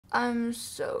I'm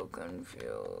so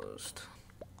confused.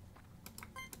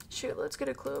 Shoot, let's get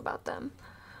a clue about them.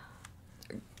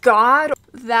 God,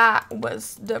 that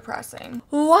was depressing.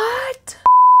 What?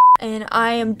 And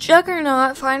I am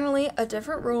Juggernaut, finally a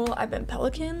different role. I've been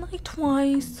Pelican like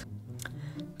twice.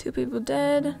 2 people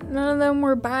dead. None of them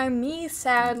were by me,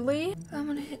 sadly. I'm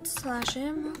gonna hit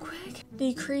 /M real quick.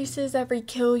 Decreases every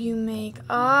kill you make.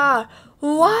 Ah,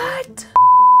 what?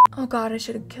 Oh God, I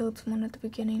should have killed someone at the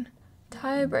beginning.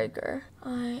 Tiebreaker.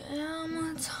 I am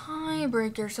a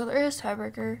tiebreaker, so there is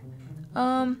tiebreaker.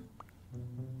 Oh.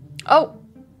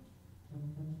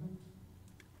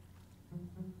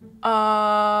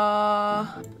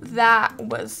 That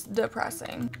was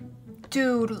depressing.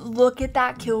 Dude, look at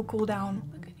that kill cooldown.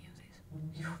 Look at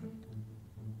these.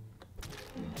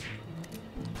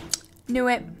 Knew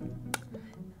it.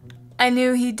 I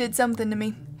knew he did something to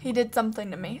me. He did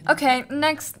something to me. Okay,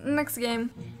 next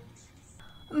game.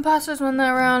 Imposters won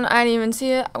that round. I didn't even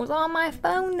see it. I was on my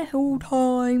phone the whole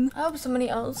time. I hope somebody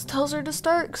else tells her to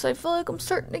start because I feel like I'm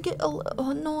starting to get a little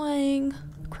annoying.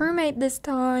 Crewmate this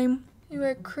time. You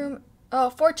were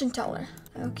fortune teller.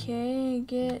 Okay,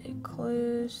 get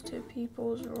clues to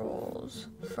people's roles.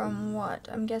 From what?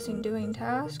 I'm guessing doing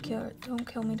tasks. Don't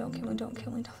kill me, don't kill me, don't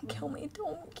kill me, don't kill me,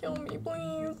 don't kill me,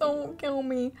 please, don't kill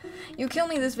me. You kill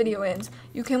me, this video ends.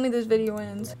 You kill me, this video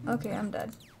ends. Okay, I'm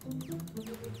dead.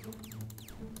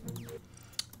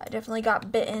 I definitely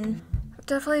got bitten. I've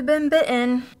definitely been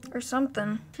bitten or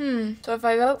something. So if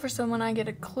I vote for someone, I get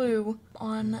a clue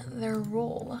on their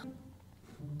role.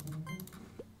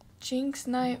 Jinx,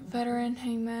 Knight, Veteran,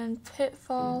 Hangman,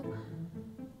 Pitfall,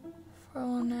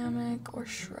 Phronamic, or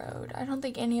Shroud. I don't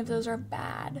think any of those are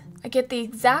bad. I get the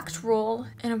exact role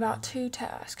in about 2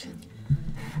 tasks.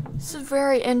 This is a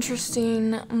very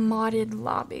interesting modded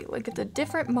lobby. Like, it's a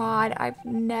different mod I've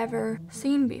never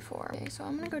seen before. Okay, so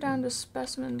I'm gonna go down to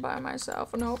Specimen by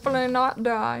myself and hopefully not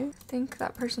die. I think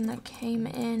that person that came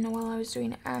in while I was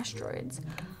doing asteroids,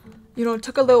 you know,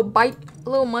 took a little bite, a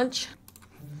little munch.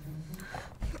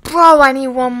 Bro, I need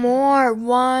one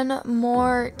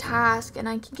more task and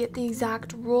I can get the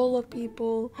exact role of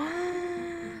people.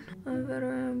 A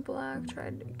veteran black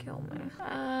tried to kill me.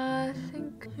 I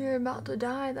think you're about to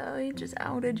die though. You just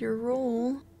outed your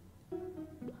role.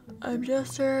 I'm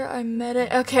Jester, I met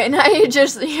it. Okay, now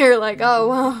you're like, oh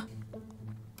well.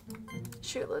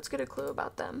 Shoot, let's get a clue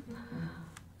about them.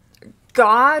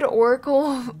 God,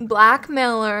 Oracle,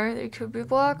 Blackmailer. They could be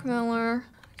Blackmailer.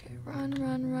 Okay, run.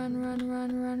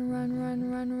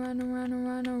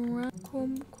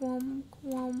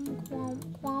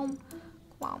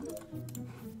 Quam.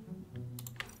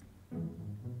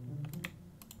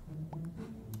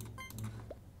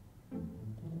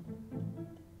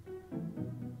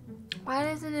 Why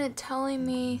isn't it telling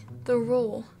me the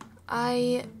role?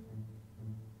 I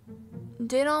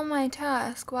did all my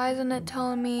tasks. Why isn't it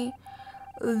telling me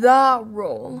the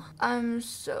role? I'm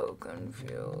so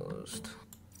confused.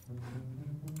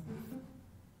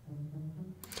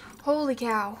 Holy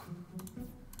cow.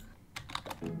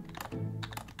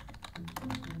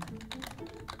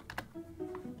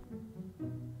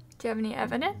 Do you have any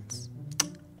evidence?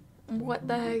 What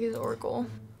the heck is Oracle?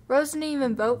 Rose didn't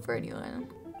even vote for anyone.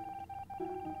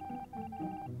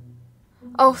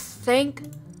 Oh, thank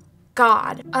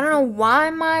God. I don't know why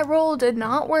my role did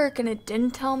not work and it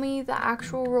didn't tell me the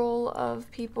actual role of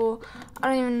people. I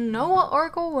don't even know what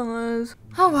Oracle was.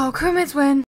 Oh well, crewmates win.